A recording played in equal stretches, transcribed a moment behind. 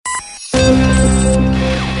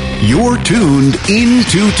You're tuned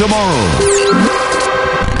into tomorrow.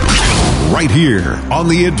 Right here on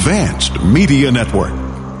the Advanced Media Network.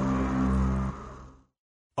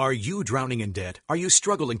 Are you drowning in debt? Are you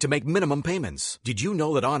struggling to make minimum payments? Did you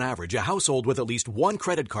know that on average, a household with at least one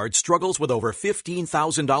credit card struggles with over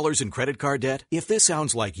 $15,000 in credit card debt? If this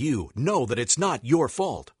sounds like you, know that it's not your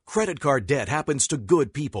fault. Credit card debt happens to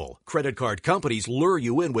good people. Credit card companies lure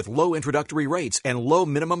you in with low introductory rates and low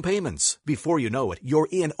minimum payments. Before you know it, you're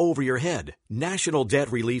in over your head. National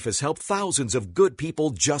Debt Relief has helped thousands of good people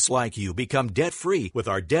just like you become debt-free with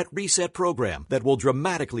our Debt Reset program that will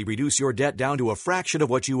dramatically reduce your debt down to a fraction of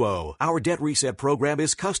what you owe. Our Debt Reset program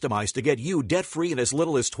is customized to get you debt-free in as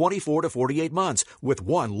little as 24 to 48 months with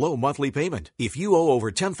one low monthly payment. If you owe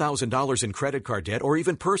over $10,000 in credit card debt or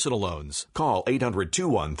even personal loans, call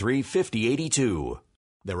 800-213-5082.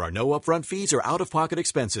 There are no upfront fees or out-of-pocket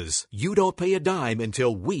expenses. You don't pay a dime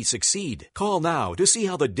until we succeed. Call now to see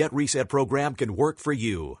how the Debt Reset program can work for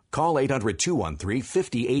you. Call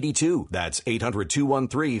 800-213-5082. That's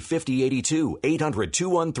 800-213-5082.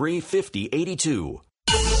 800-213-5082.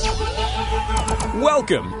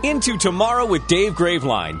 Welcome into Tomorrow with Dave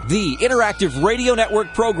Graveline, the interactive radio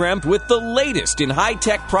network program with the latest in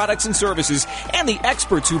high-tech products and services and the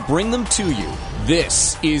experts who bring them to you.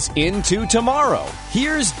 This is Into Tomorrow.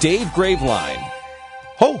 Here's Dave Graveline.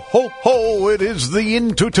 Ho, ho, ho, it is the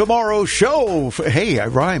Into Tomorrow show. Hey, I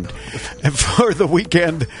rhymed. For the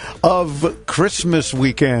weekend of Christmas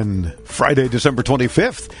weekend, Friday, December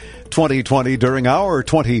 25th. 2020 during our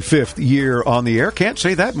 25th year on the air. Can't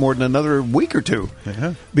say that more than another week or two.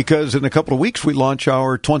 Yeah. Because in a couple of weeks we launch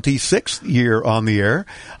our 26th year on the air.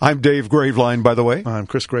 I'm Dave Graveline, by the way. I'm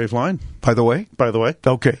Chris Graveline. By the way? By the way.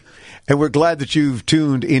 Okay. And we're glad that you've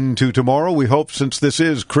tuned into tomorrow. We hope, since this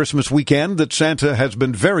is Christmas weekend, that Santa has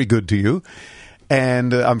been very good to you.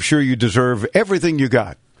 And I'm sure you deserve everything you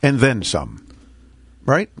got, and then some.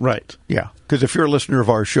 Right? Right. Yeah. Because if you're a listener of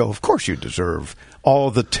our show, of course you deserve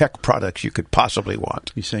all the tech products you could possibly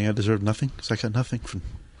want. You saying I deserve nothing? Because I got nothing from...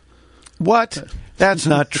 What? That's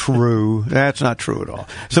not true. That's not true at all.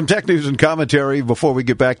 Some tech news and commentary before we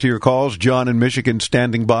get back to your calls. John in Michigan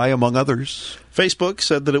standing by, among others. Facebook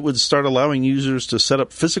said that it would start allowing users to set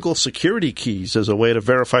up physical security keys as a way to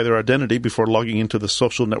verify their identity before logging into the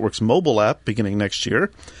social network's mobile app beginning next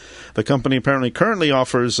year. The company apparently currently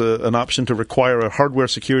offers an option to require a hardware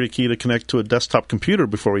security key to connect to a desktop computer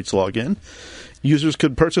before each login. Users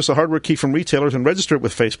could purchase a hardware key from retailers and register it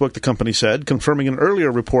with Facebook, the company said, confirming an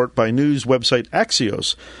earlier report by news website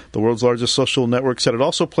Axios. The world's largest social network said it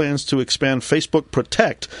also plans to expand Facebook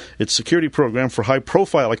Protect, its security program for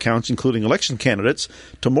high-profile accounts, including election candidates,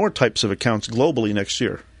 to more types of accounts globally next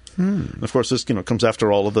year. And of course, this comes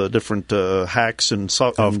after all of the different hacks and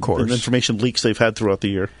information leaks they've had throughout the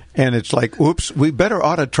year. And it's like, oops, we better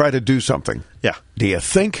ought to try to do something. Yeah. Do you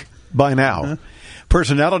think by now?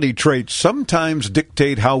 Personality traits sometimes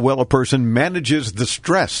dictate how well a person manages the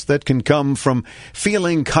stress that can come from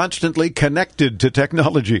feeling constantly connected to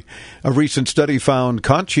technology. A recent study found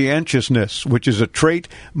conscientiousness, which is a trait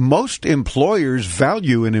most employers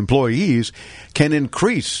value in employees, can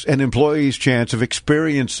increase an employee's chance of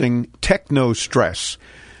experiencing techno-stress.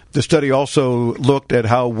 The study also looked at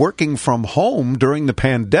how working from home during the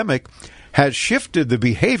pandemic has shifted the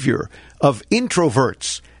behavior of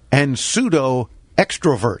introverts and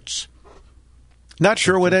pseudo-extroverts. Not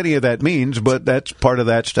sure what any of that means, but that's part of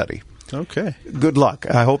that study. Okay. Good luck.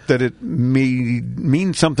 I hope that it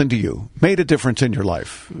means something to you, made a difference in your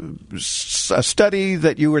life. A study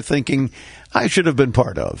that you were thinking, I should have been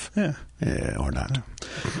part of. Yeah. Or not.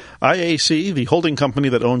 IAC, the holding company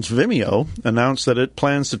that owns Vimeo, announced that it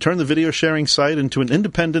plans to turn the video sharing site into an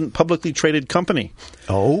independent, publicly traded company.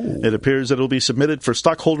 Oh. It appears that it will be submitted for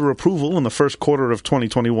stockholder approval in the first quarter of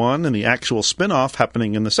 2021 and the actual spin-off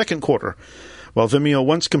happening in the second quarter. While Vimeo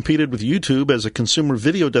once competed with YouTube as a consumer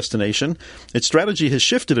video destination, its strategy has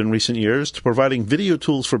shifted in recent years to providing video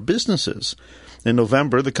tools for businesses. In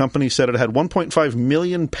November, the company said it had 1.5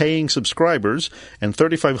 million paying subscribers and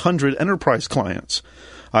 3,500 enterprise clients.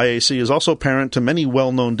 IAC is also parent to many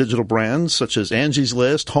well-known digital brands such as Angie's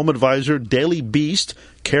List, HomeAdvisor, Daily Beast,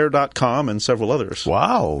 Care.com, and several others.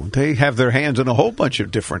 Wow. They have their hands on a whole bunch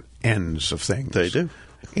of different ends of things. They do.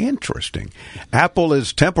 Interesting. Apple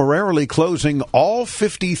is temporarily closing all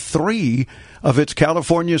 53 of its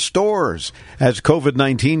California stores as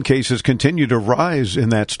COVID-19 cases continue to rise in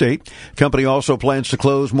that state. The company also plans to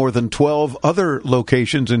close more than 12 other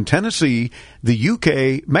locations in Tennessee, the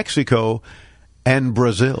UK, Mexico, and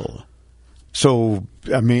Brazil. So,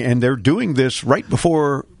 and they're doing this right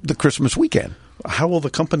before the Christmas weekend. How will the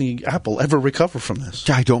company Apple ever recover from this?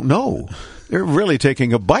 I don't know. They're really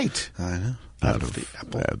taking a bite. I know. Out of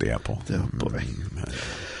the apple. Oh, boy.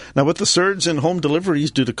 Now, with the surge in home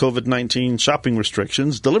deliveries due to COVID-19 shopping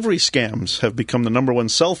restrictions, delivery scams have become the number one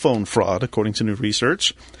cell phone fraud, according to new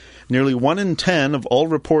research. Nearly 1 in 10 of all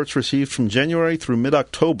reports received from January through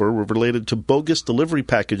mid-October were related to bogus delivery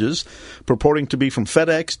packages purporting to be from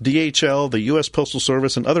FedEx, DHL, the U.S. Postal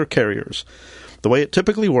Service, and other carriers. The way it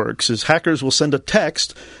typically works is hackers will send a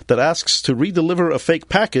text that asks to redeliver a fake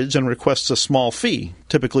package and requests a small fee,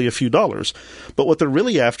 typically a few dollars. But what they're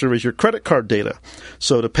really after is your credit card data.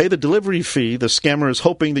 So to pay the delivery fee, the scammer is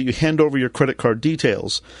hoping that you hand over your credit card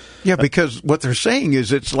details. Yeah, because what they're saying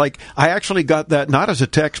is it's like, I actually got that not as a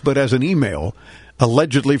text but as an email,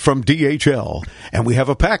 allegedly from DHL, and we have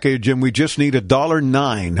a package and we just need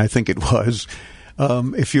 $1.09, I think it was.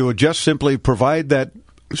 If you would just simply provide that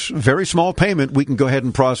very small payment, we can go ahead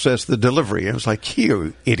and process the delivery. I was like,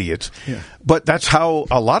 you idiots. Yeah. But that's how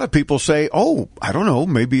a lot of people say, oh, I don't know,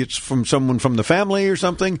 maybe it's from someone from the family or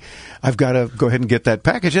something. I've got to go ahead and get that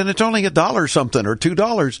package, and it's only $1 something or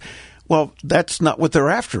 $2. Well, that's not what they're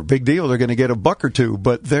after. Big deal. They're going to get $1 or $2,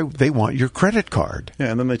 but they want your credit card. Yeah,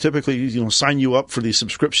 and then they typically sign you up for these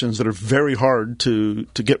subscriptions that are very hard to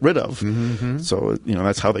get rid of. Mm-hmm. So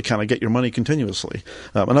that's how they kind of get your money continuously.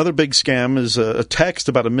 Another big scam is a text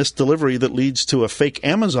about a missed delivery that leads to a fake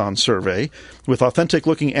Amazon survey with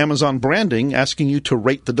authentic-looking Amazon branding asking you to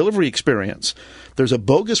rate the delivery experience. There's a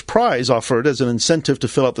bogus prize offered as an incentive to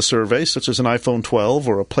fill out the survey, such as an iPhone 12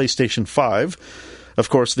 or a PlayStation 5. Of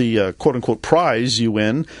course, the quote-unquote prize you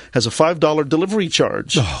win has a $5 delivery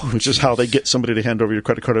charge, which is how they get somebody to hand over your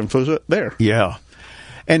credit card info there. Yeah.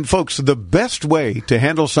 And, folks, the best way to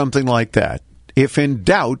handle something like that, if in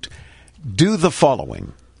doubt, do the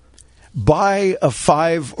following. Buy a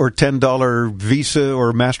 $5 or $10 Visa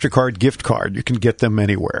or MasterCard gift card. You can get them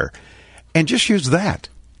anywhere. And just use that.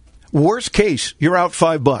 Worst case, you're out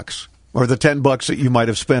 $5. Or the $10 that you might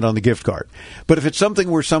have spent on the gift card. But if it's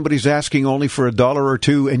something where somebody's asking only for $1 or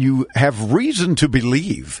 $2 and you have reason to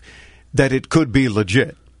believe that it could be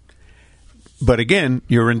legit, but again,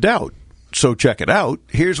 you're in doubt, so check it out.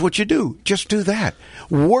 Here's what you do. Just do that.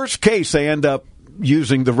 Worst case, they end up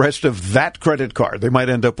using the rest of that credit card. They might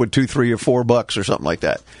end up with $2, $3, or $4 or something like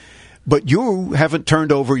that. But you haven't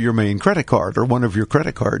turned over your main credit card or one of your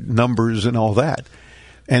credit card numbers and all that.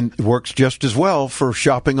 And it works just as well for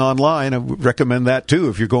shopping online. I would recommend that, too,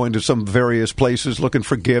 if you're going to some various places looking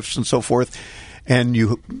for gifts and so forth, and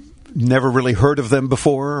you never really heard of them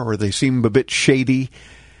before, or they seem a bit shady,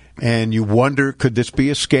 and you wonder, could this be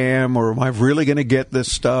a scam, or am I really going to get this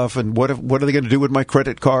stuff, and what are they going to do with my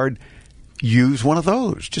credit card? Use one of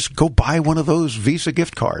those. Just go buy one of those Visa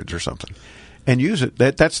gift cards or something and use it.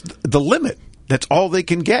 That's the limit. That's all they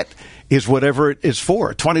can get is whatever it is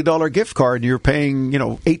for. A $20 gift card, and you're paying,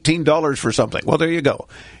 $18 for something. Well, there you go.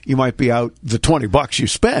 You might be out the $20 you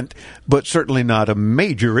spent, but certainly not a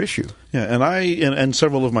major issue. Yeah, and I and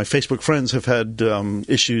several of my Facebook friends have had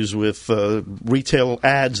issues with retail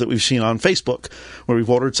ads that we've seen on Facebook where we've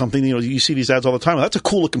ordered something. You see these ads all the time. That's a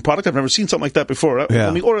cool looking product. I've never seen something like that before. Yeah.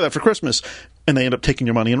 Let me order that for Christmas, and they end up taking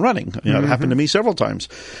your money and running. It happened to me several times,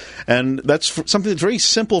 and that's something that's very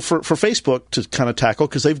simple for Facebook to kind of tackle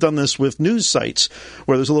because they've done this with news sites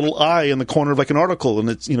where there's a little eye in the corner of like an article, and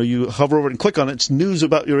it's you hover over it and click on it. It's news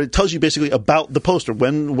about it tells you basically about the poster,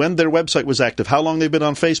 when their website was active, how long they've been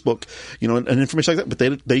on Facebook. And information like that,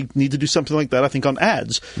 but they need to do something like that, I think, on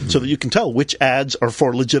ads, so that you can tell which ads are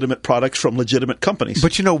for legitimate products from legitimate companies.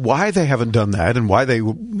 But why they haven't done that, and why they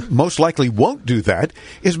most likely won't do that,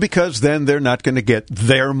 is because then they're not going to get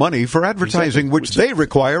their money for advertising, exactly. which they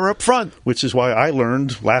require up front. Which is why I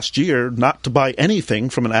learned last year not to buy anything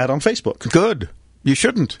from an ad on Facebook. Good. You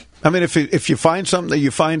shouldn't. I mean, if you find something that you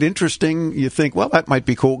find interesting, you think, well, that might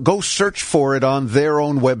be cool, go search for it on their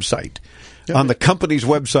own website. On the company's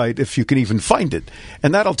website, if you can even find it.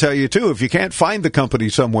 And that'll tell you, too, if you can't find the company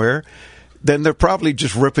somewhere, then they're probably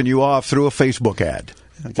just ripping you off through a Facebook ad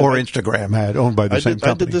or Instagram ad owned by the same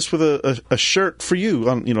company. I did this with a shirt for you.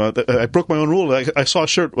 I broke my own rule. I saw a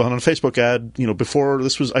shirt on a Facebook ad, before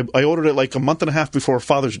this was, I ordered it like a month and a half before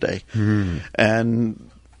Father's Day. And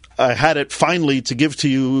I had it finally to give to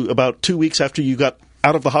you about 2 weeks after you got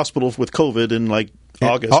out of the hospital with COVID in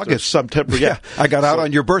August, September. Yeah, I got out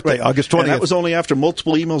on your birthday, right. August 20th. And that was only after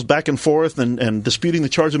multiple emails back and forth and disputing the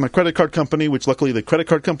charge of my credit card company, which luckily the credit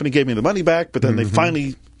card company gave me the money back, but then they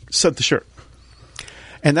finally sent the shirt.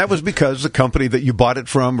 And that was because the company that you bought it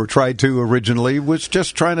from or tried to originally was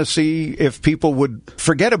just trying to see if people would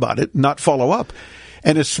forget about it, not follow up.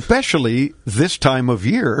 And especially this time of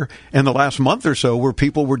year in the last month or so where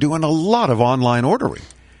people were doing a lot of online ordering.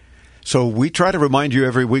 So we try to remind you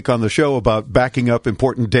every week on the show about backing up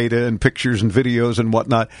important data and pictures and videos and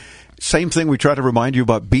whatnot. Same thing, we try to remind you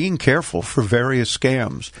about being careful for various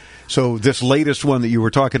scams. So this latest one that you were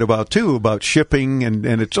talking about, too, about shipping, and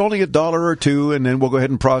it's only $1 or $2, and then we'll go ahead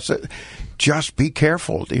and process. Just be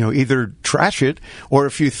careful. Either trash it, or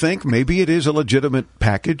if you think maybe it is a legitimate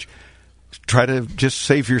package, try to just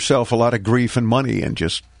save yourself a lot of grief and money and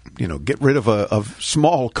just, get rid of a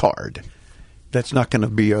small card. That's not going to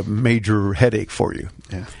be a major headache for you.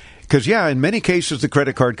 Yeah. Because, in many cases, the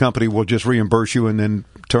credit card company will just reimburse you and then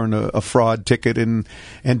turn a fraud ticket and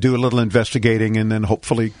do a little investigating and then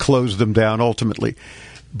hopefully close them down ultimately.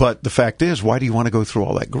 But the fact is, why do you want to go through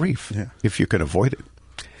all that grief if you can avoid it?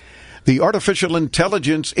 The artificial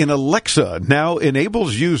intelligence in Alexa now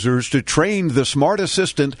enables users to train the smart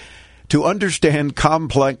assistant to understand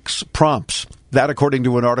complex prompts. That, according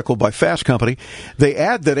to an article by Fast Company. They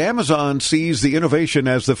add that Amazon sees the innovation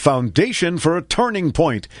as the foundation for a turning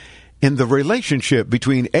point in the relationship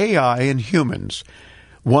between AI and humans,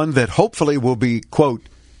 one that hopefully will be, quote,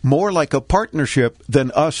 more like a partnership than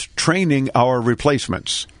us training our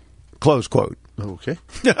replacements, close quote. Okay.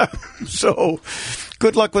 So,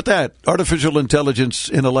 good luck with that. Artificial intelligence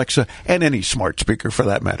in Alexa, and any smart speaker for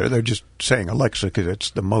that matter. They're just saying Alexa because it's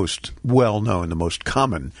the most well-known, the most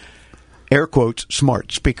common, air quotes,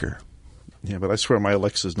 smart speaker. Yeah, but I swear my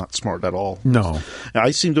Alexa is not smart at all. No. I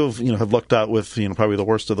seem to have lucked out with, probably the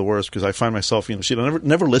worst of the worst, because I find myself, she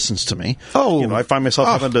never listens to me. Oh. I find myself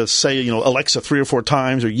having to say, Alexa 3 or 4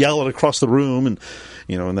 times or yell it across the room, and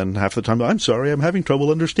then half the time, I'm sorry, I'm having trouble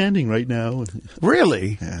understanding right now.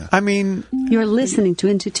 Really? Yeah. I mean... You're listening to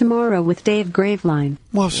Into Tomorrow with Dave Graveline.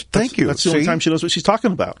 Well, thank you. That's the only time she knows what she's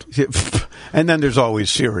talking about. And then there's always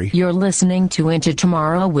Siri. You're listening to Into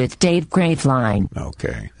Tomorrow with Dave Graveline.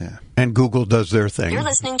 Okay. Yeah. And Google does their thing. You're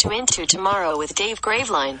listening to Into Tomorrow with Dave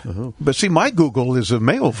Graveline. Uh-huh. But see, my Google is a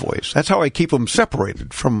male voice. That's how I keep them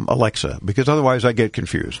separated from Alexa, because otherwise I get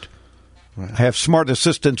confused. Right. I have smart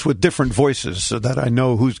assistants with different voices so that I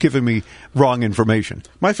know who's giving me wrong information.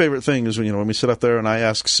 My favorite thing is when we sit up there and I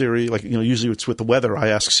ask Siri, usually it's with the weather. I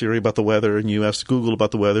ask Siri about the weather, and you ask Google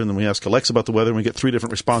about the weather, and then we ask Alexa about the weather, and we get 3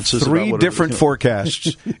 different responses. 3 different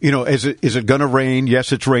forecasts. Is it going to rain?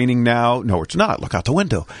 Yes, it's raining now. No, it's not. Look out the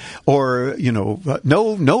window. Or,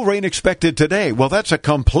 no rain expected today. Well, that's a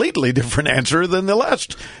completely different answer than the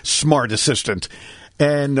last smart assistant.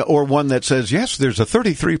 Or one that says, yes, there's a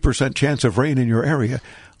 33% chance of rain in your area.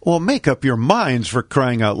 Well, make up your minds, for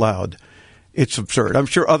crying out loud. It's absurd. I'm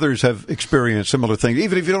sure others have experienced similar things.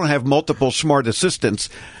 Even if you don't have multiple smart assistants,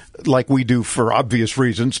 like we do for obvious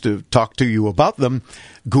reasons to talk to you about them,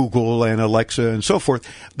 Google and Alexa and so forth.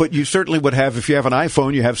 But you certainly would have, if you have an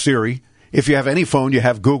iPhone, you have Siri. If you have any phone, you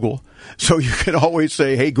have Google. So you can always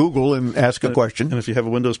say, hey, Google, and ask a question. And if you have a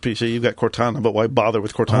Windows PC, you've got Cortana, but why bother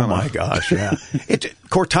with Cortana? Oh, my gosh, yeah.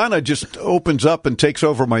 Cortana just opens up and takes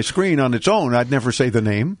over my screen on its own. I'd never say the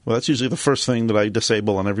name. Well, that's usually the first thing that I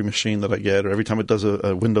disable on every machine that I get, or every time it does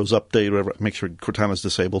a Windows update, or whatever, make sure Cortana's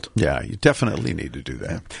disabled. Yeah, you definitely need to do that.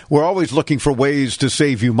 Yeah. We're always looking for ways to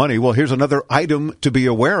save you money. Well, here's another item to be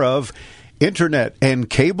aware of. Internet and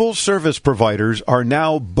cable service providers are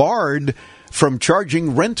now barred from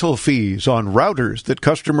charging rental fees on routers that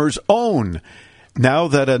customers own, now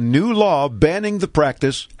that a new law banning the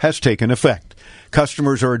practice has taken effect.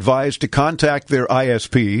 Customers are advised to contact their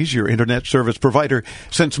ISPs, your internet service provider,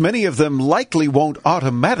 since many of them likely won't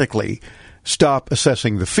automatically stop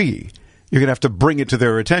assessing the fee. You're going to have to bring it to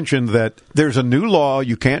their attention that there's a new law,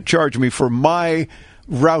 you can't charge me for my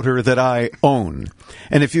router that I own.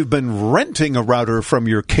 And if you've been renting a router from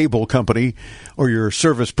your cable company or your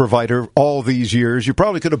service provider all these years, you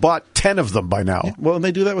probably could have bought 10 of them by now. Yeah. Well, and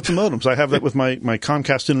they do that with the modems. I have that with my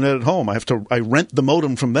Comcast internet at home. I rent the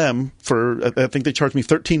modem from them for, I think they charge me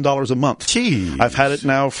 $13 a month. Jeez. I've had it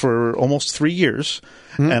now for almost 3 years,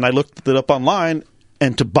 and I looked it up online.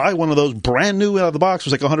 And to buy one of those brand new out of the box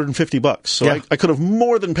was like $150. So yeah. I could have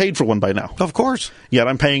more than paid for one by now. Of course. Yet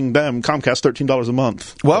I'm paying them, Comcast, $13 a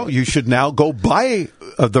month. Well, you should now go buy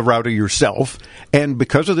the router yourself. And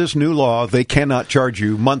because of this new law, they cannot charge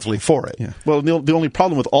you monthly for it. Yeah. Well, the only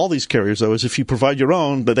problem with all these carriers, though, is if you provide your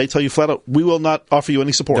own, but they tell you flat out, we will not offer you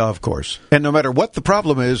any support. Of course. And no matter what the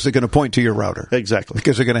problem is, they're going to point to your router. Exactly.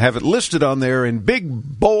 Because they're going to have it listed on there in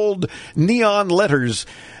big, bold, neon letters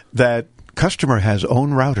that customer has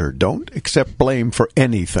own router. Don't accept blame for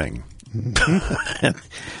anything.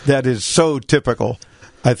 That is so typical,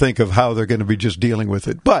 I think, of how they're going to be just dealing with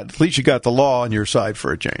it. But at least you got the law on your side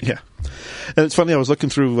for a change. Yeah. And it's funny, I was looking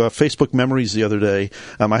through Facebook memories the other day.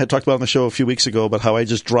 I had talked about on the show a few weeks ago about how I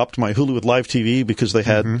just dropped my Hulu with Live TV because they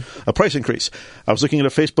had a price increase. I was looking at a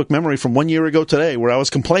Facebook memory from 1 year ago today where I was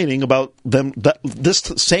complaining about them this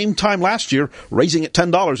same time last year raising it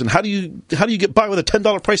 $10. And how do you get by with a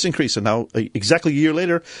 $10 price increase? And now, exactly a year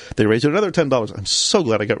later, they raised it another $10. I'm so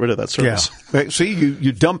glad I got rid of that service. Yeah. See,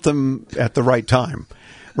 you dump them at the right time.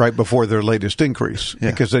 Right before their latest increase,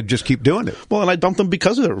 because they just keep doing it. Well, and I dumped them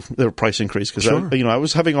because of their price increase, because I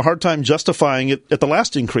was having a hard time justifying it at the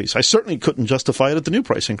last increase. I certainly couldn't justify it at the new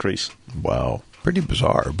price increase. Wow. Pretty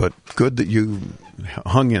bizarre, but good that you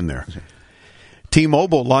hung in there.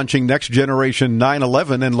 T-Mobile launching next-generation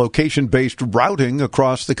 911 and location-based routing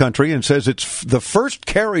across the country and says it's the first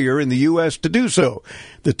carrier in the U.S. to do so.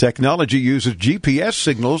 The technology uses GPS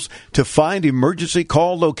signals to find emergency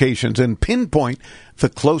call locations and pinpoint the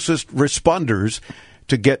closest responders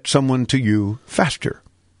to get someone to you faster.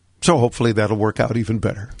 So hopefully that'll work out even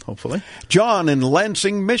better. Hopefully. John in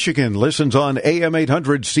Lansing, Michigan, listens on AM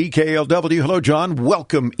 800 CKLW. Hello, John.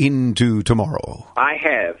 Welcome into tomorrow. I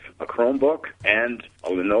have a Chromebook and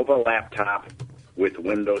a Lenovo laptop with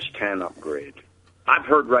Windows 10 upgrade. I've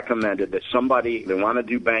heard recommended that they want to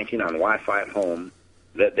do banking on Wi-Fi at home,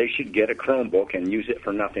 that they should get a Chromebook and use it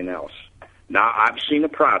for nothing else. Now, I've seen a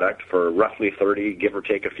product for roughly $30, give or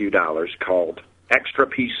take a few dollars, called Extra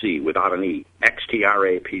PC without an E,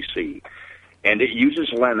 XTRA PC. And it uses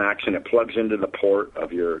Linux, and it plugs into the port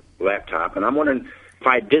of your laptop. And I'm wondering, if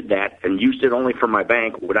I did that and used it only for my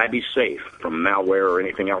bank, would I be safe from malware or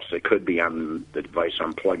anything else that could be on the device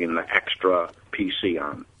I'm plugging the Extra PC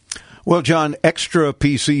on? Well, John, Extra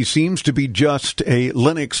PC seems to be just a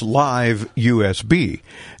Linux Live USB.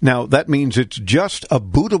 Now, that means it's just a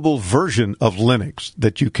bootable version of Linux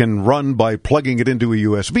that you can run by plugging it into a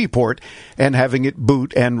USB port and having it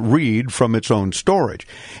boot and read from its own storage.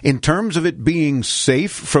 In terms of it being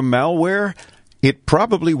safe from malware, it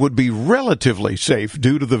probably would be relatively safe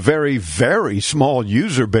due to the very, very small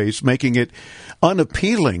user base, making it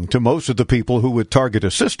unappealing to most of the people who would target a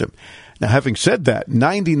system. Now, having said that,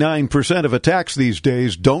 99% of attacks these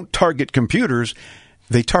days don't target computers,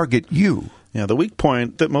 they target you. Yeah, the weak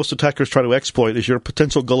point that most attackers try to exploit is your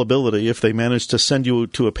potential gullibility if they manage to send you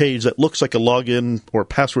to a page that looks like a login or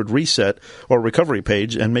password reset or recovery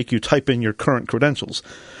page and make you type in your current credentials.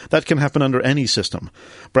 That can happen under any system.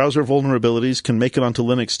 Browser vulnerabilities can make it onto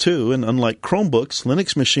Linux too, and unlike Chromebooks,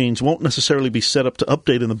 Linux machines won't necessarily be set up to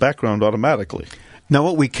update in the background automatically. Now,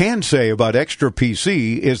 what we can say about Extra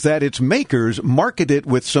PC is that its makers market it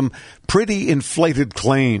with some pretty inflated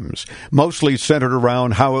claims, mostly centered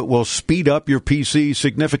around how it will speed up your PC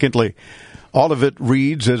significantly. All of it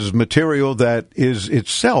reads as material that is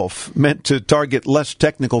itself meant to target less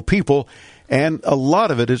technical people, and a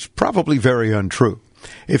lot of it is probably very untrue.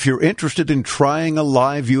 If you're interested in trying a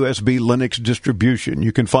live USB Linux distribution,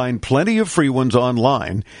 you can find plenty of free ones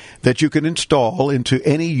online that you can install into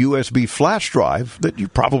any USB flash drive that you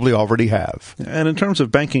probably already have. And in terms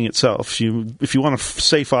of banking itself, if you want a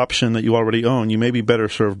safe option that you already own, you may be better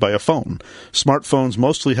served by a phone. Smartphones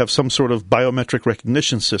mostly have some sort of biometric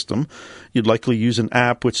recognition system. You'd likely use an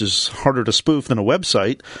app which is harder to spoof than a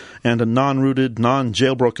website, and a non-rooted,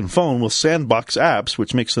 non-jailbroken phone will sandbox apps,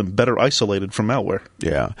 which makes them better isolated from malware.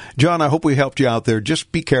 Yeah. John, I hope we helped you out there.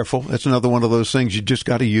 Just be careful. That's another one of those things you just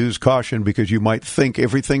got to use caution, because you might think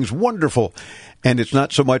everything's wonderful, and it's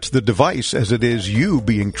not so much the device as it is you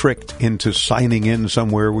being tricked into signing in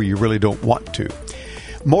somewhere where you really don't want to.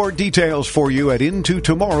 More details for you at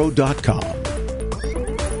intotomorrow.com.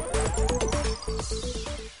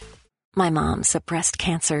 My mom's a breast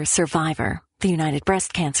cancer survivor. The United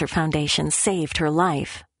Breast Cancer Foundation saved her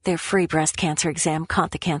life. Their free breast cancer exam caught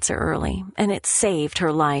the cancer early, and it saved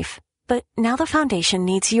her life. But now the foundation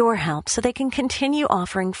needs your help so they can continue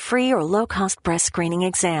offering free or low-cost breast screening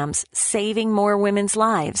exams, saving more women's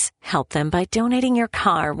lives. Help them by donating your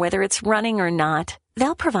car, whether it's running or not.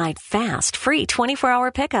 They'll provide fast, free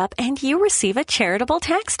 24-hour pickup, and you receive a charitable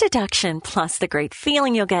tax deduction, plus the great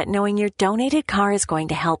feeling you'll get knowing your donated car is going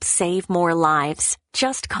to help save more lives.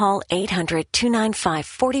 Just call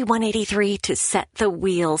 800-295-4183 to set the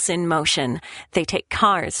wheels in motion. They take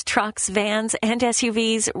cars, trucks, vans, and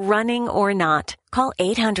SUVs, running or not. Call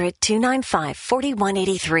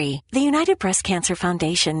 800-295-4183. The United Breast Cancer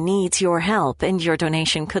Foundation needs your help, and your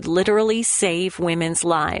donation could literally save women's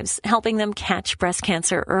lives, helping them catch breast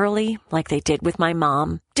cancer early, like they did with my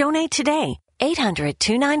mom. Donate today.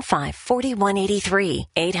 800-295-4183.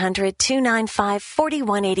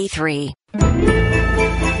 800-295-4183.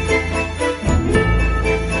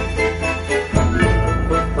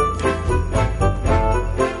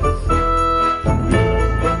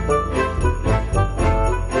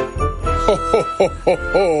 ho, ho,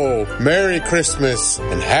 ho. Merry Christmas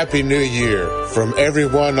and Happy New Year from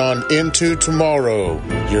everyone on Into Tomorrow,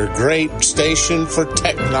 your great station for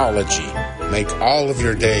technology. Make all of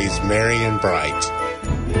your days merry and bright.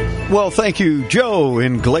 Well, thank you, Joe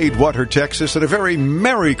in Gladewater, Texas, and a very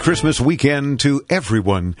Merry Christmas weekend to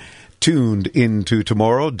everyone tuned into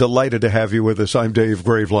tomorrow. Delighted to have you with us. I'm Dave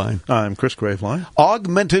Graveline. I'm Chris Graveline.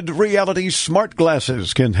 Augmented reality smart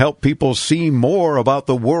glasses can help people see more about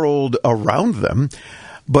the world around them.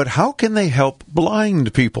 But how can they help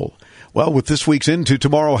blind people? Well, with this week's Into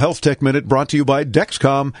Tomorrow Health Tech Minute brought to you by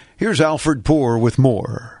Dexcom, here's Alfred Poor with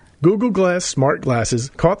more. Google Glass smart glasses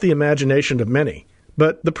caught the imagination of many,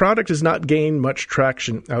 but the product has not gained much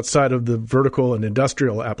traction outside of the vertical and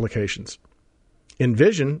industrial applications.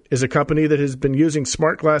 Envision is a company that has been using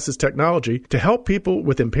smart glasses technology to help people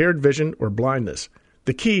with impaired vision or blindness.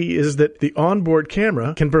 The key is that the onboard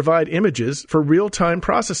camera can provide images for real-time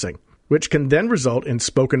processing, which can then result in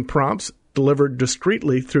spoken prompts delivered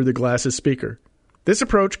discreetly through the glasses speaker. This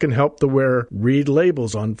approach can help the wearer read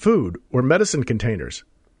labels on food or medicine containers.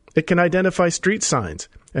 It can identify street signs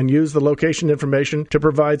and use the location information to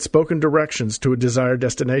provide spoken directions to a desired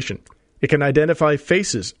destination. It can identify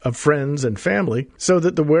faces of friends and family so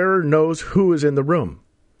that the wearer knows who is in the room.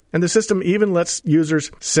 And the system even lets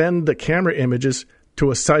users send the camera images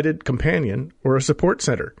to a sighted companion or a support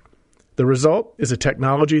center. The result is a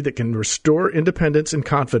technology that can restore independence and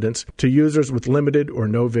confidence to users with limited or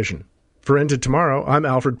no vision. For Into Tomorrow, I'm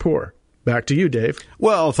Alfred Poor. Back to you, Dave.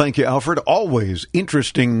 Well, thank you, Alfred. Always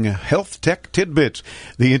interesting health tech tidbits.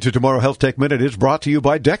 The Into Tomorrow Health Tech Minute is brought to you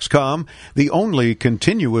by Dexcom, the only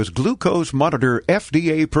continuous glucose monitor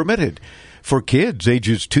FDA permitted for kids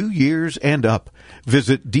ages 2 years and up.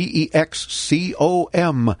 Visit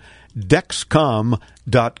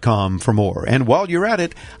Dexcom.com for more. And while you're at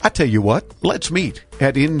it, I tell you what, let's meet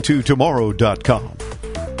at intotomorrow.com.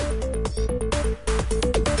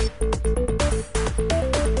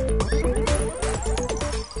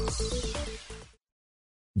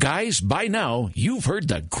 Guys, by now, you've heard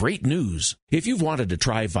the great news. If you've wanted to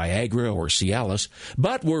try Viagra or Cialis,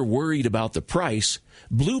 but were worried about the price,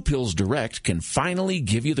 Blue Pills Direct can finally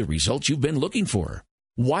give you the results you've been looking for.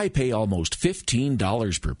 Why pay almost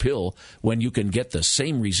 $15 per pill when you can get the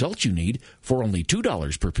same results you need for only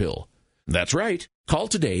 $2 per pill? That's right. Call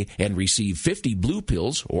today and receive 50 blue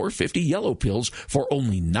pills or 50 yellow pills for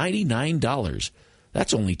only $99.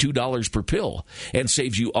 That's only $2 per pill and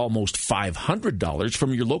saves you almost $500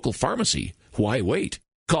 from your local pharmacy. Why wait?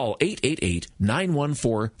 Call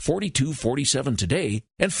 888-914-4247 today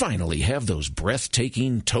and finally have those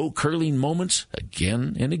breathtaking, toe-curling moments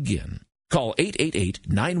again and again. Call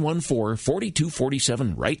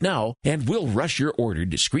 888-914-4247 right now, and we'll rush your order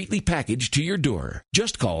discreetly packaged to your door.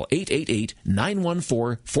 Just call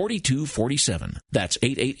 888-914-4247. That's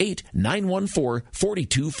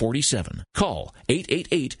 888-914-4247. Call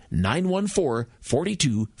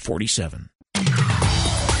 888-914-4247.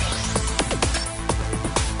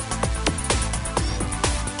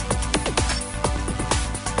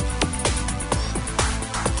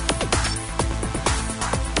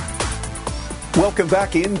 Welcome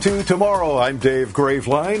back into Tomorrow. I'm Dave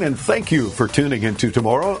Graveline, and thank you for tuning into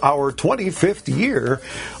Tomorrow, our 25th year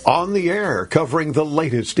on the air, covering the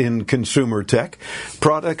latest in consumer tech,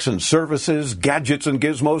 products and services, gadgets and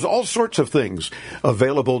gizmos, all sorts of things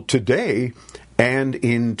available today and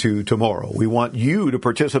into tomorrow. We want you to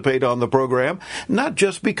participate on the program, not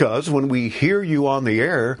just because when we hear you on the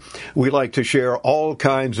air, we like to share all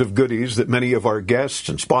kinds of goodies that many of our guests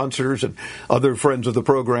and sponsors and other friends of the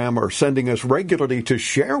program are sending us regularly to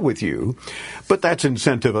share with you, but that's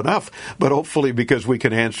incentive enough. But hopefully because we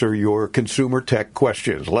can answer your consumer tech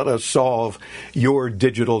questions. Let us solve your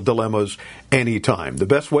digital dilemmas anytime. The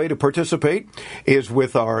best way to participate is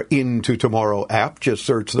with our Into Tomorrow app. Just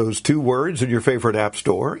search those two words in your favorite app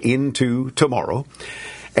store, Into Tomorrow,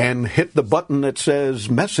 and hit the button that says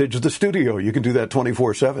Message the Studio. You can do that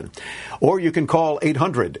 24/7. Or you can call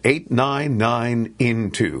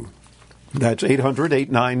 800-899-INTO. That's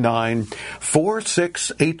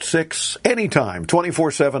 800-899-4686 anytime,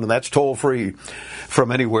 24/7, and that's toll-free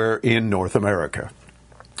from anywhere in North America.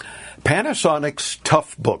 Panasonic's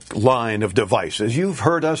Toughbook line of devices. You've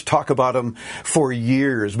heard us talk about them for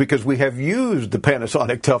years because we have used the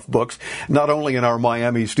Panasonic Toughbooks not only in our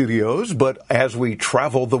Miami studios, but as we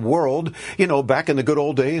travel the world, you know, back in the good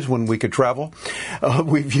old days when we could travel.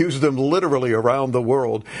 We've used them literally around the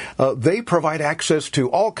world. They provide access to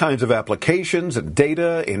all kinds of applications and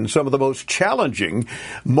data in some of the most challenging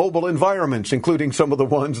mobile environments, including some of the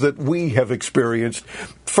ones that we have experienced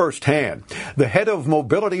firsthand. The head of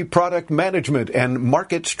mobility product Product Management and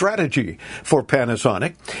Market Strategy for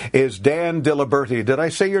Panasonic, is Dan Diliberti. Did I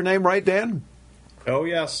say your name right, Dan? Oh,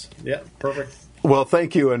 yes. Yeah, perfect. Well,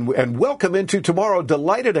 thank you, and welcome into tomorrow.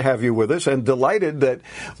 Delighted to have you with us, and delighted that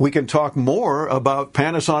we can talk more about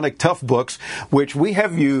Panasonic Toughbooks, which we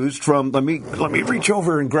have used from. Let me reach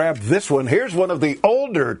over and grab this one. Here's one of the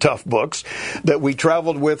older Toughbooks that we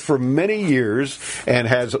traveled with for many years, and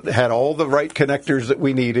has had all the right connectors that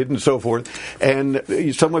we needed, and so forth. And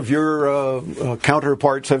some of your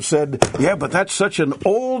counterparts have said, "Yeah, but that's such an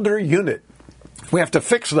older unit. We have to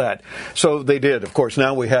fix that." So they did. Of course,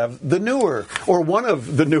 now we have the newer, or one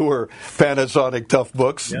of the newer Panasonic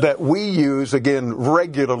Toughbooks that we use, again,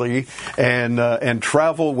 regularly and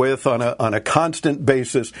travel with on a constant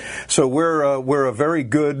basis. So we're a very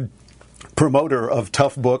good promoter of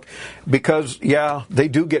Toughbook because, they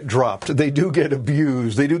do get dropped. They do get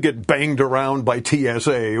abused. They do get banged around by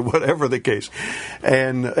TSA, whatever the case.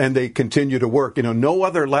 And they continue to work. No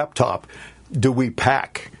other laptop do we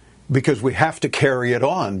pack, because we have to carry it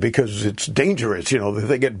on because it's dangerous.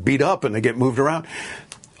 They get beat up and they get moved around.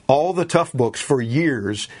 All the Toughbooks for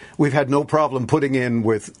years, we've had no problem putting in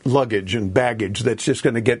with luggage and baggage that's just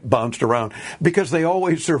going to get bounced around because they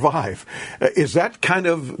always survive. Is that kind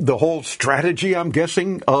of the whole strategy, I'm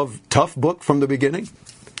guessing, of Toughbook from the beginning?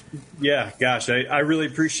 Yeah, gosh, I really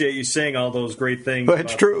appreciate you saying all those great things. But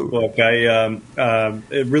it's true. The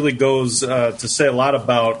book. It really goes to say a lot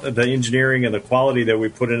about the engineering and the quality that we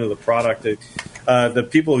put into the product. The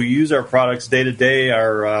people who use our products day to day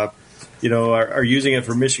are using it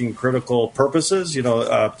for mission critical purposes.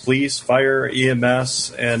 Police, fire,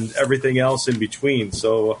 EMS, and everything else in between.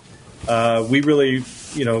 So we really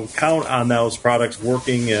count on those products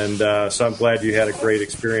working, and so I'm glad you had a great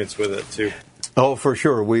experience with it too. Oh, for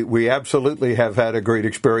sure. We absolutely have had a great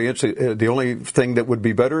experience. The only thing that would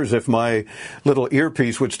be better is if my little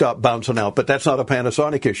earpiece would stop bouncing out, but that's not a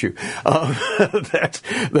Panasonic issue.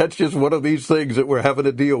 That's just one of these things that we're having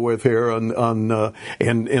to deal with here in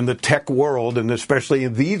the tech world, and especially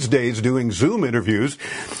in these days doing Zoom interviews,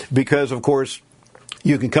 because, of course,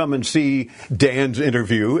 you can come and see Dan's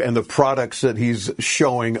interview and the products that he's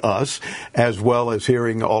showing us, as well as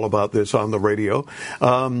hearing all about this on the radio.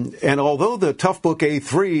 And although the Toughbook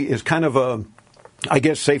A3 is kind of I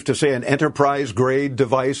guess safe to say, an enterprise-grade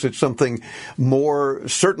device, it's something more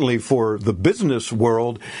certainly for the business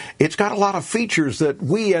world, it's got a lot of features that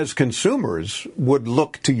we as consumers would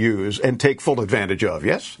look to use and take full advantage of,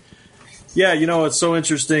 yes? Yeah, it's so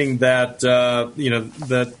interesting that,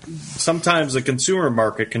 that sometimes the consumer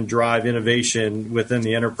market can drive innovation within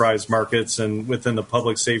the enterprise markets and within the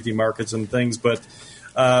public safety markets and things. But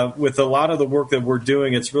with a lot of the work that we're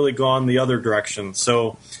doing, it's really gone the other direction.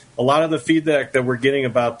 So a lot of the feedback that we're getting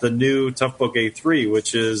about the new Toughbook A3,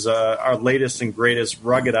 which is our latest and greatest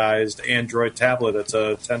ruggedized Android tablet, it's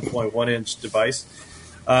a 10.1-inch device.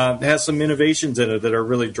 Has some innovations in it that are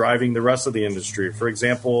really driving the rest of the industry. For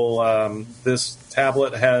example, this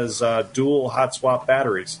tablet has dual hot swap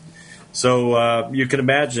batteries. So you can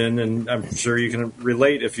imagine, and I'm sure you can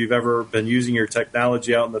relate, if you've ever been using your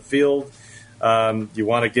technology out in the field, you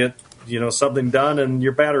want to get something done and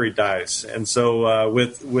your battery dies. And so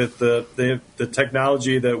with the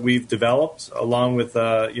technology that we've developed, along with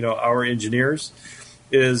our engineers,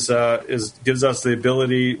 gives us the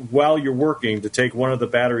ability, while you're working, to take one of the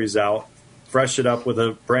batteries out, fresh it up with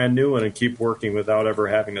a brand new one, and keep working without ever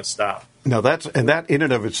having to stop. Now that in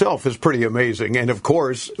and of itself is pretty amazing, and of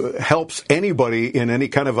course helps anybody in any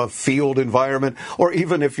kind of a field environment, or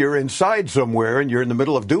even if you're inside somewhere and you're in the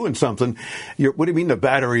middle of doing something. What do you mean the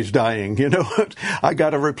battery's dying? I got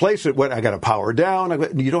to replace it. I got to power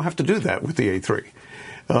down. You don't have to do that with the A3.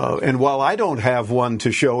 And while I don't have one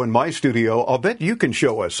to show in my studio, I'll bet you can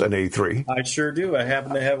show us an A3. I sure do. I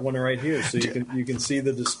happen to have one right here, so you can see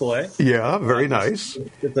the display. Yeah, very nice.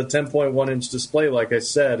 It's a 10.1-inch display, like I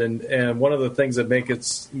said, and one of the things that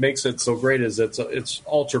makes it so great is it's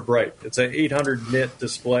ultra bright. It's an 800 nit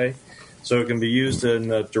display, so it can be used in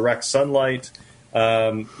direct sunlight.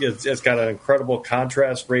 It's got an incredible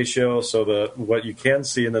contrast ratio, so what you can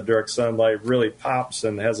see in the direct sunlight really pops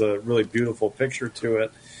and has a really beautiful picture to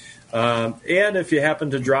it. And if you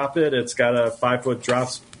happen to drop it, it's got a 5-foot drop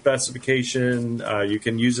specification. You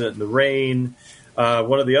can use it in the rain.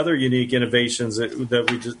 One of the other unique innovations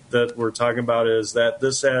that we're talking about is that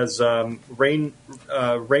this has rain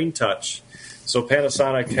touch. So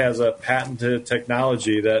Panasonic has a patented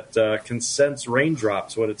technology that can sense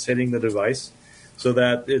raindrops when it's hitting the device, so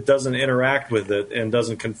that it doesn't interact with it and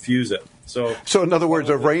doesn't confuse it. So in other words,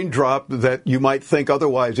 a raindrop that you might think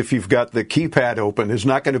otherwise, if you've got the keypad open, is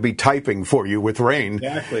not going to be typing for you with rain.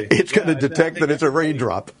 Exactly. It's going to detect that it's a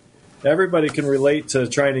raindrop. everybody can relate to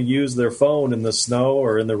trying to use their phone in the snow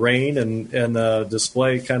or in the rain, and the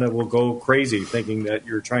display kind of will go crazy thinking that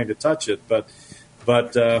you're trying to touch it. But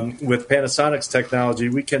with Panasonic's technology,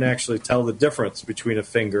 we can actually tell the difference between a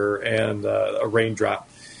finger and a raindrop.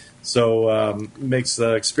 So it makes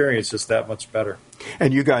the experience just that much better.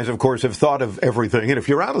 And you guys, of course, have thought of everything. And if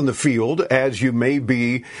you're out in the field, as you may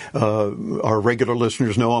be, our regular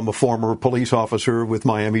listeners know I'm a former police officer with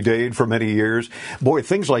Miami-Dade for many years. Boy,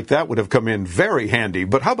 things like that would have come in very handy.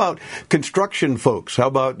 But how about construction folks? How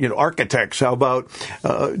about, architects? How about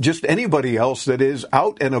just anybody else that is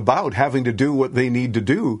out and about having to do what they need to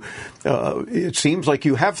do? It seems like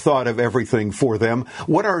you have thought of everything for them.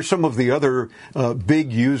 What are some of the other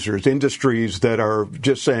big users, industries that are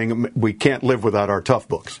just saying we can't live without our tough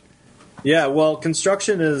books? Yeah, well,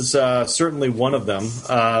 construction is certainly one of them.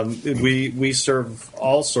 We serve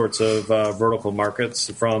all sorts of vertical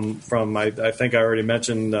markets from I think I already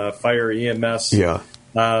mentioned fire, EMS,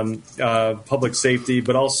 public safety,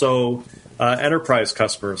 but also enterprise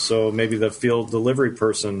customers. So maybe the field delivery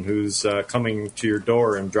person who's coming to your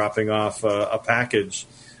door and dropping off a package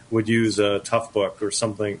would use a tough book or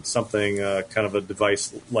something kind of a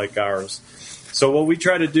device like ours. So what we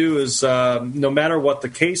try to do is, no matter what the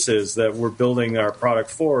case is that we're building our product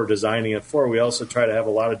for, or designing it for, we also try to have a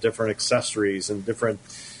lot of different accessories and different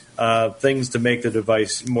things to make the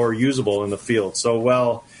device more usable in the field.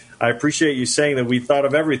 So, I appreciate you saying that we thought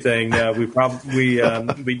of everything.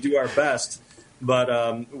 We do our best,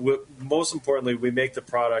 but most importantly, we make the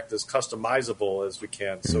product as customizable as we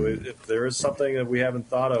can. So if there is something that we haven't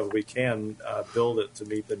thought of, we can build it to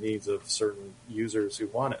meet the needs of certain users who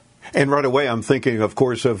want it. And right away, I'm thinking, of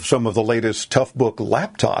course, of some of the latest Toughbook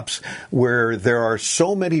laptops where there are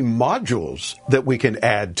so many modules that we can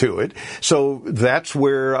add to it. So that's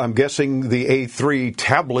where I'm guessing the A3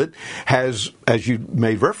 tablet has, as you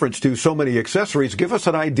made reference to, so many accessories. Give us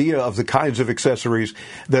an idea of the kinds of accessories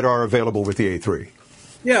that are available with the A3.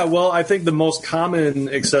 Yeah, well, I think the most common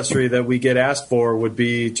accessory that we get asked for would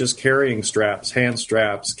be just carrying straps, hand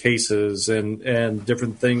straps, cases, and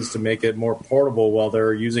different things to make it more portable while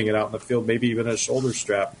they're using it out in the field, maybe even a shoulder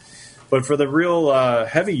strap. But for the real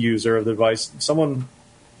heavy user of the device, someone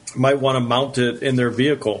might want to mount it in their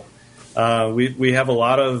vehicle. We have a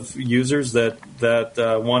lot of users that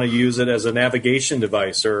want to use it as a navigation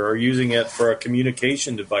device or are using it for a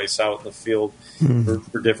communication device out in the field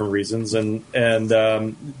for different reasons. And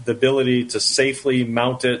the ability to safely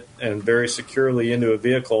mount it and very securely into a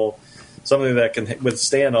vehicle, something that can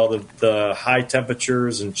withstand all the high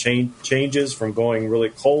temperatures and changes from going really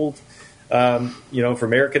cold,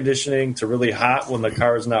 from air conditioning to really hot when the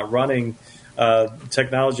car is not running.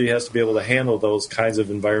 Technology has to be able to handle those kinds of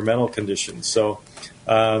environmental conditions. So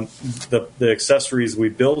the accessories we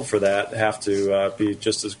build for that have to be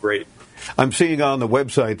just as great. I'm seeing on the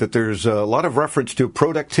website that there's a lot of reference to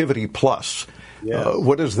Productivity Plus. Yes.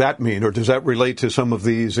 What does that mean, or does that relate to some of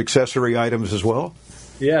these accessory items as well?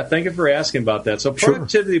 Yeah, thank you for asking about that. So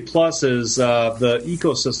Productivity Plus is the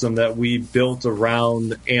ecosystem that we built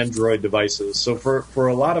around Android devices. So for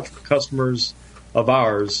a lot of customers of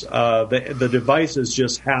ours, the device is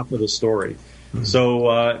just half of the story. Mm-hmm.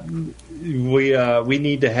 So we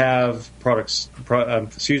need to have pro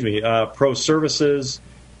services,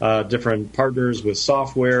 different partners with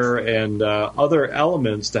software and other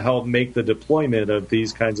elements to help make the deployment of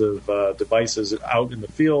these kinds of devices out in the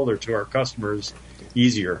field or to our customers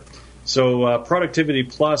easier. So Productivity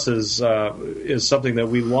Plus is something that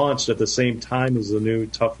we launched at the same time as the new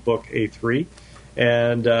Toughbook A3.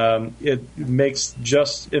 And it makes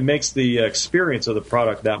the experience of the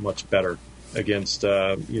product that much better against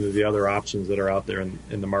the other options that are out there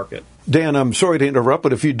in the market. Dan, I'm sorry to interrupt,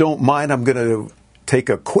 but if you don't mind, I'm going to take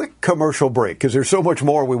a quick commercial break because there's so much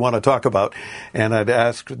more we want to talk about. And I'd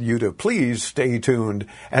ask you to please stay tuned.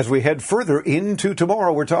 As we head further into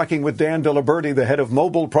tomorrow, we're talking with Dan Diliberti, the head of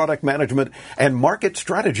mobile product management and market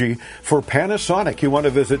strategy for Panasonic. You want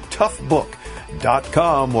to visit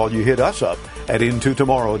toughbook.com while you hit us up at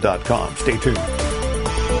intotomorrow.com. Stay tuned.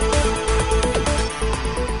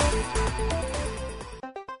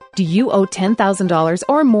 Do you owe $10,000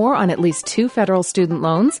 or more on at least 2 federal student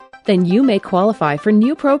loans? Then you may qualify for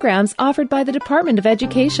new programs offered by the Department of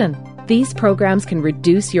Education. These programs can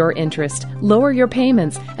reduce your interest, lower your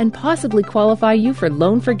payments, and possibly qualify you for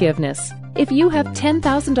loan forgiveness. If you have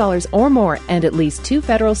 $10,000 or more and at least 2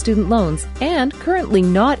 federal student loans and currently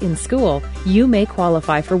not in school, you may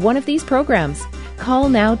qualify for one of these programs. Call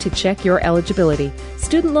now to check your eligibility.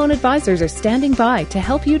 Student loan advisors are standing by to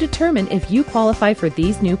help you determine if you qualify for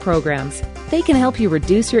these new programs. They can help you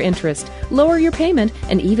reduce your interest, lower your payment,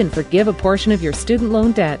 and even forgive a portion of your student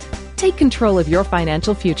loan debt. Take control of your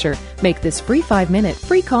financial future. Make this free 5-minute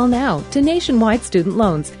free call now to Nationwide Student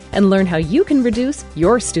Loans and learn how you can reduce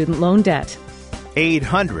your student loan debt.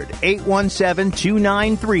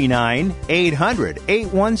 800-817-2939.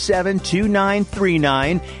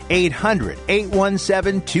 800-817-2939.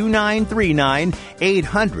 800-817-2939.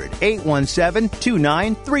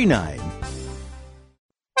 800-817-2939.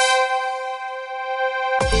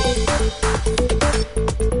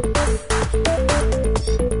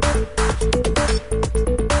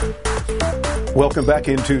 Welcome back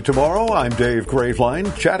into Tomorrow. I'm Dave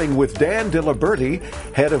Graveline, chatting with Dan Diliberti,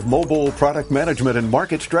 Head of Mobile Product Management and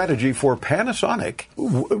Market Strategy for Panasonic.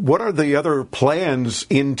 What are the other plans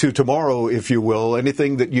into tomorrow, if you will?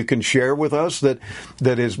 Anything that you can share with us that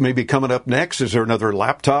is maybe coming up next? Is there another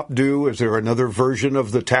laptop due? Is there another version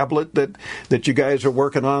of the tablet that you guys are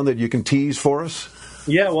working on that you can tease for us?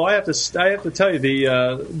 Yeah, well, I have to tell you,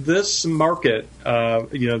 this market,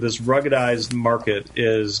 this ruggedized market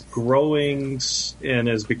is growing and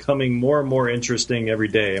is becoming more and more interesting every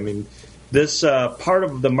day. I mean, this part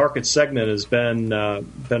of the market segment has been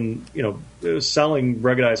selling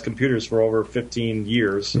ruggedized computers for over 15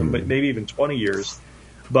 years, maybe even 20 years.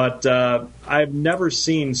 But I've never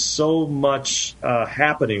seen so much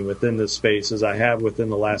happening within this space as I have within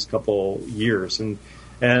the last couple years, and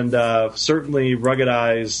certainly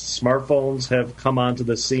ruggedized smartphones have come onto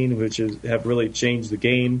the scene, which have really changed the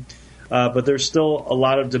game. But there's still a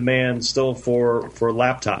lot of demand still for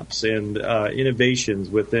laptops and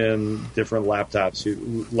innovations within different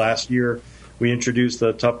laptops. Last year, we introduced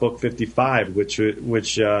the Toughbook 55, which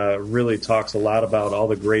really talks a lot about all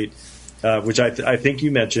the great, which I think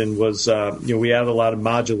you mentioned was, we added a lot of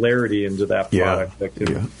modularity into that product that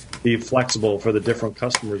can be flexible for the different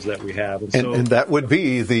customers that we have. And that would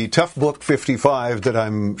be the Toughbook 55 that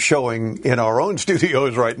I'm showing in our own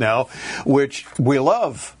studios right now, which we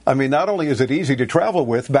love. I mean, not only is it easy to travel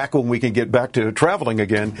with, back when we can get back to traveling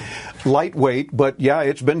again, lightweight, but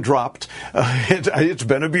it's been dropped, it's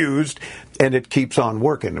been abused, and it keeps on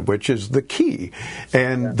working, which is the key.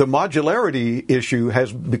 And the modularity issue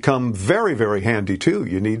has become very, very handy too.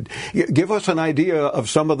 Give us an idea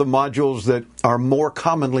of some of the modules that are more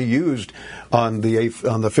commonly used on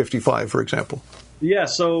the 55, for example. Yeah,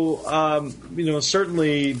 so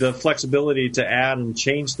certainly the flexibility to add and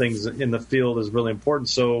change things in the field is really important.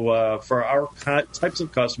 So for our types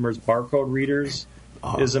of customers, barcode readers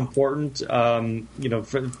is important.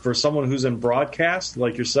 For someone who's in broadcast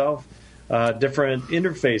like yourself, different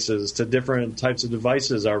interfaces to different types of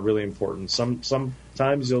devices are really important.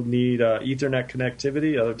 Sometimes you'll need Ethernet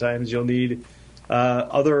connectivity. Other times you'll need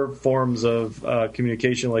other forms of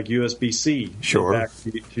communication like USB-C back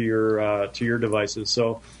to your devices.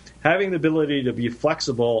 So having the ability to be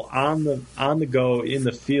flexible on the go in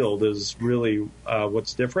the field is really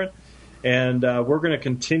what's different. And we're going to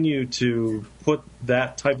continue to put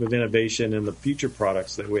that type of innovation in the future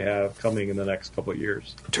products that we have coming in the next couple of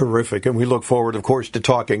years. Terrific. And we look forward, of course, to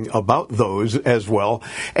talking about those as well.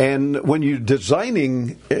 And when you're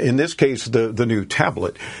designing, in this case, the new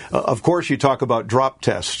tablet, of course, you talk about drop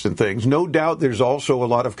tests and things. No doubt there's also a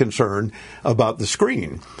lot of concern about the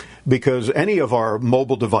screen, because any of our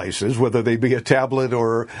mobile devices, whether they be a tablet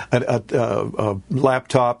or a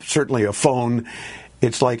laptop, certainly a phone,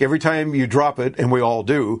 it's like every time you drop it, and we all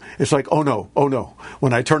do, it's like, oh no.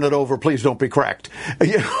 When I turn it over, please don't be cracked.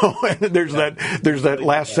 And there's that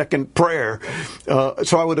last second prayer.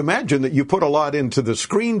 So I would imagine that you put a lot into the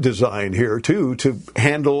screen design here too, to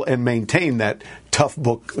handle and maintain that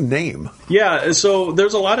Toughbook name. Yeah, so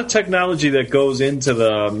there's a lot of technology that goes into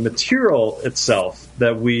the material itself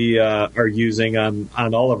that we are using on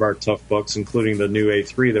all of our Toughbooks, including the new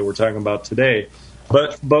A3 that we're talking about today.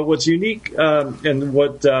 But what's unique and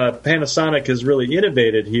what Panasonic has really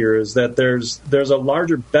innovated here is that there's a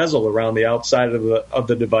larger bezel around the outside of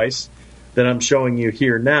the device that I'm showing you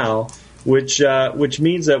here now, which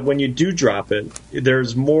means that when you do drop it,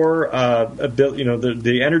 there's more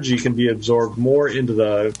the energy can be absorbed more into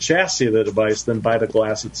the chassis of the device than by the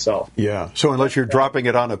glass itself. Yeah. So unless you're dropping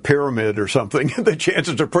it on a pyramid or something, the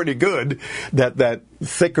chances are pretty good that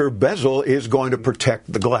thicker bezel is going to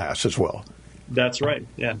protect the glass as well. That's right,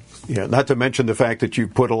 yeah. Yeah, not to mention the fact that you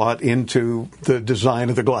put a lot into the design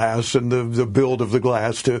of the glass and the build of the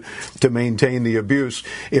glass to maintain the abuse.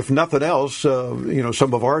 If nothing else,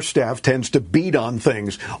 some of our staff tends to beat on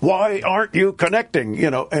things. Why aren't you connecting?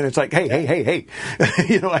 And it's like, hey.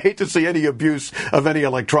 I hate to see any abuse of any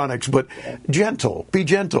electronics, but be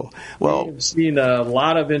gentle. Well, we've seen a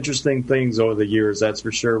lot of interesting things over the years, that's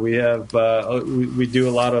for sure. We have we do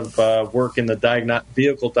a lot of work in the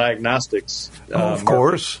vehicle diagnostics of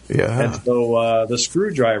course, yeah. And so the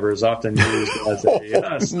screwdriver is often used as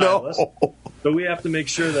a stylus. But we have to make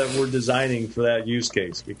sure that we're designing for that use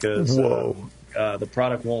case because the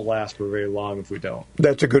product won't last for very long if we don't.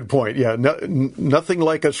 That's a good point. Yeah, nothing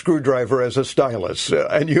like a screwdriver as a stylus,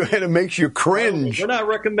 and it makes you cringe. We're not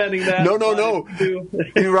recommending that. No.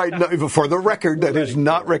 You're right. No, for the record, that is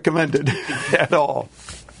not recommended at all.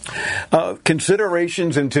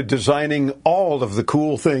 Considerations into designing all of the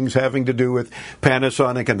cool things having to do with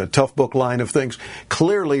Panasonic and the Toughbook line of things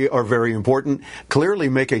clearly are very important, clearly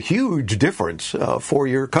make a huge difference for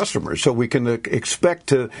your customers. So we can expect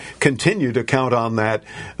to continue to count on that.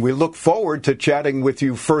 We look forward to chatting with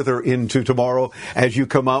you further into tomorrow as you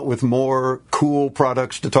come out with more cool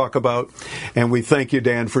products to talk about. And we thank you,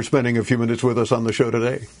 Dan, for spending a few minutes with us on the show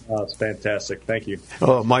today. Oh, it's fantastic. Thank you.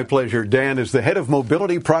 Oh, my pleasure. Dan is the head of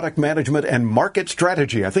mobility product management and market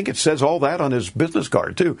strategy. I think it says all that on his business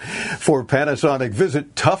card, too. For Panasonic,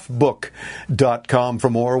 visit toughbook.com for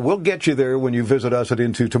more. We'll get you there when you visit us at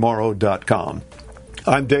intotomorrow.com.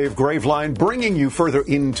 I'm Dave Graveline, bringing you further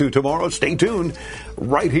into tomorrow. Stay tuned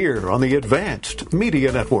right here on the Advanced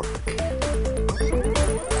Media Network.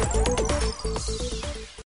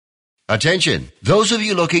 Attention, those of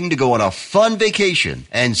you looking to go on a fun vacation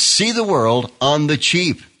and see the world on the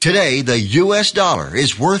cheap. Today, the U.S. dollar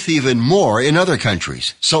is worth even more in other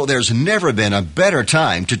countries, so there's never been a better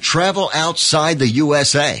time to travel outside the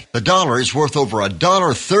USA. The dollar is worth over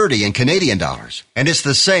 $1.30 in Canadian dollars, and it's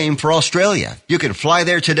the same for Australia. You can fly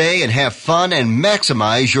there today and have fun and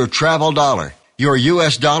maximize your travel dollar. Your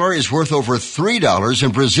U.S. dollar is worth over $3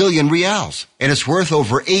 in Brazilian reals, and it's worth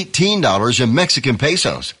over $18 in Mexican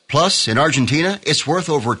pesos. Plus, in Argentina, it's worth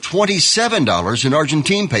over $27 in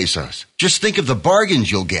Argentine pesos. Just think of the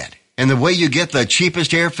bargains you'll get. And the way you get the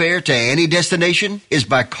cheapest airfare to any destination is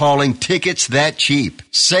by calling Tickets That Cheap.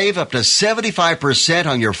 Save up to 75%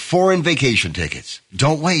 on your foreign vacation tickets.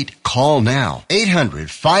 Don't wait. Call now.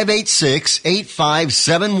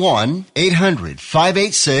 800-586-8571.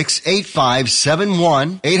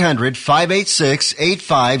 800-586-8571.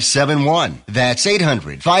 800-586-8571. That's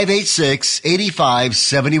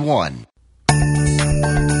 800-586-8571.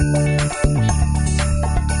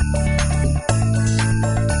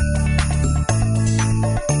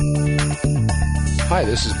 Hi,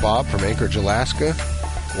 this is Bob from Anchorage, Alaska.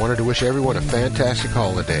 Wanted to wish everyone a fantastic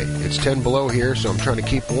holiday. It's 10 below here, so I'm trying to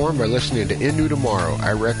keep warm by listening to Into Tomorrow.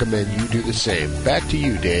 I recommend you do the same. Back to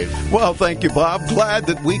you, Dave. Well, thank you, Bob. Glad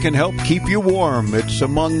that we can help keep you warm. It's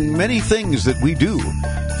among many things that we do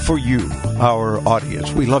for you, our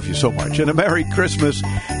audience. We love you so much. And a Merry Christmas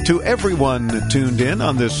to everyone tuned in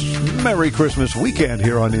on this Merry Christmas weekend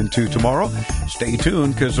here on Into Tomorrow. Stay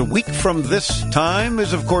tuned, because a week from this time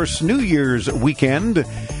is, of course, New Year's weekend,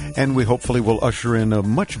 and we hopefully will usher in a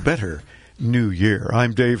much better New Year.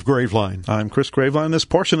 I'm Dave Graveline. I'm Chris Graveline. This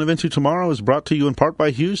portion of Into Tomorrow is brought to you in part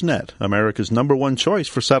by HughesNet, America's #1 choice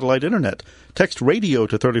for satellite internet. Text radio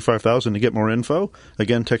to 35,000 to get more info.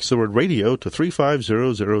 Again, text the word radio to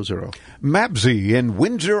 35000. Mabsy in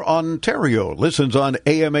Windsor, Ontario, listens on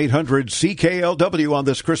AM 800 CKLW on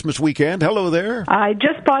this Christmas weekend. Hello there. I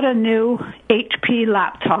just bought a new HP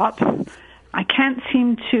laptop. I can't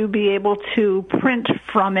seem to be able to print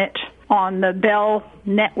from it on the Bell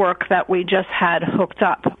network that we just had hooked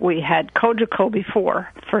up. We had Cogeco before.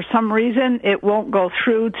 For some reason, it won't go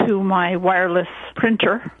through to my wireless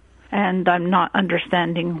printer, and I'm not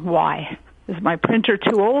understanding why. Is my printer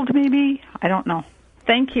too old, maybe? I don't know.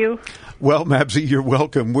 Thank you. Well, Mabsy, you're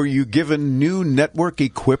welcome. Were you given new network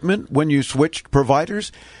equipment when you switched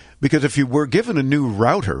providers? Because if you were given a new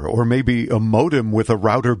router or maybe a modem with a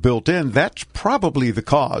router built in, that's probably the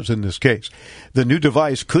cause in this case. The new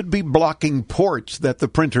device could be blocking ports that the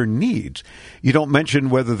printer needs. You don't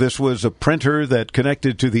mention whether this was a printer that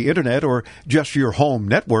connected to the internet or just your home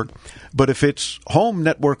network, but if it's home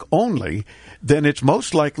network only, then it's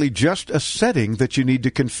most likely just a setting that you need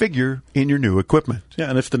to configure in your new equipment.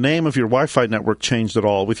 Yeah, and if the name of your Wi-Fi network changed at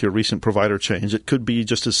all with your recent provider change, it could be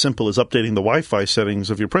just as simple as updating the Wi-Fi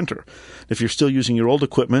settings of your printer. If you're still using your old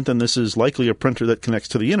equipment, then this is likely a printer that connects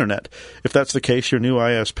to the internet. If that's the case, your new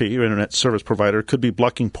ISP, your internet service provider, could be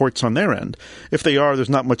blocking ports on their end. If they are, there's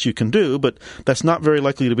not much you can do, but that's not very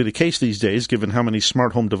likely to be the case these days, given how many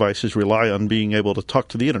smart home devices rely on being able to talk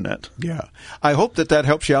to the internet. Yeah. I hope that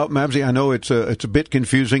helps you out, Mabsy. I know it's a bit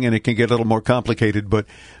confusing and it can get a little more complicated, but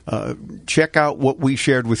check out what we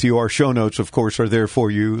shared with you. Our show notes, of course, are there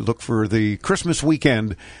for you. Look for the Christmas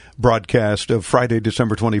weekend broadcast of Friday,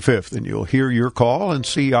 December 25th, and you'll hear your call and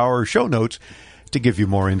see our show notes to give you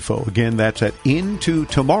more info. Again, that's at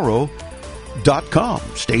intotomorrow.com.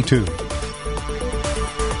 Stay tuned.